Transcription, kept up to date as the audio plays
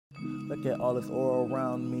Look at all this aura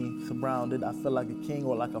around me, surrounded. I feel like a king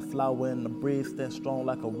or like a flower in the breeze, stand strong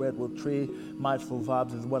like a redwood tree. Mindful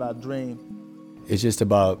vibes is what I dream. It's just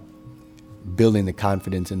about building the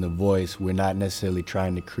confidence in the voice. We're not necessarily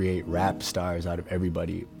trying to create rap stars out of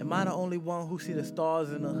everybody. Am I the only one who see the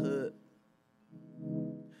stars in the hood?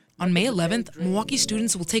 On May 11th, Milwaukee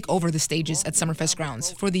students will take over the stages at Summerfest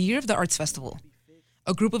grounds for the Year of the Arts Festival.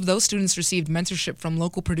 A group of those students received mentorship from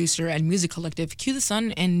local producer and music collective Cue the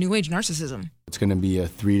Sun and New Age Narcissism. It's going to be a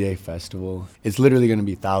 3-day festival. It's literally going to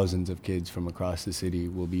be thousands of kids from across the city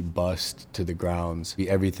will be bussed to the grounds. Be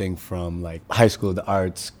everything from like high school of the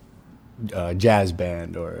arts, jazz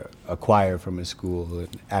band or a choir from a school,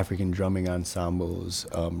 African drumming ensembles,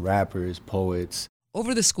 rappers, poets.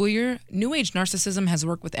 Over the school year, New Age Narcissism has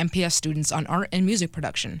worked with MPS students on art and music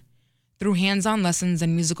production. Through hands-on lessons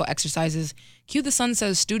and musical exercises, Cue the Sun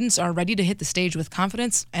says students are ready to hit the stage with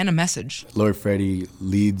confidence and a message. Lord Freddie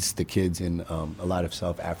leads the kids in a lot of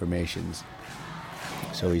self-affirmations.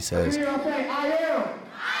 So he says, I am,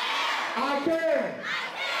 I can,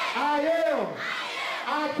 I am,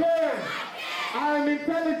 I can, I am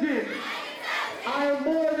intelligent, I am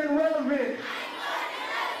more than relevant.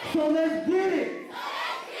 So let's get it.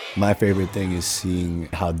 My favorite thing is seeing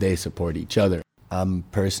how they support each other. I'm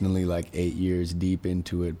personally like 8 years deep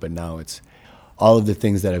into it, but now it's all of the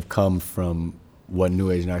things that have come from what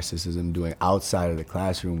New Age Narcissism doing outside of the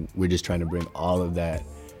classroom. We're just trying to bring all of that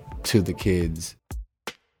to the kids.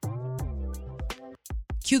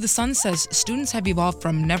 Cue the Sun says students have evolved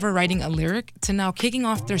from never writing a lyric to now kicking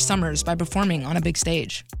off their summers by performing on a big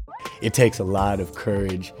stage. It takes a lot of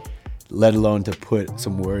courage, let alone to put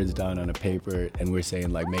some words down on a paper and we're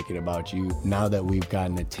saying like, make it about you. Now that we've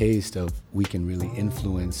gotten a taste of, we can really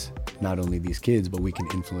influence not only these kids, but we can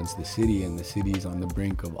influence the city, and the city is on the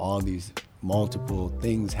brink of all these multiple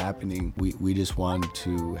things happening. We just want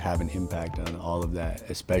to have an impact on all of that,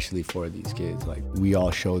 especially for these kids. Like, we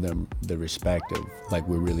all show them the respect of like,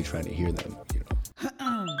 we're really trying to hear them, you know.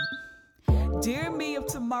 Dear me, of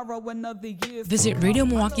tomorrow, another year. Visit Radio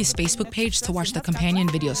Milwaukee's Facebook page to watch the companion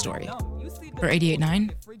video story. For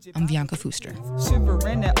 88.9, I'm Bianca Fooster.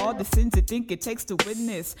 Shivering at all the sins I think it takes to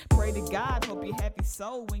witness. Pray to God, hope you're happy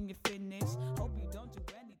so when you finish.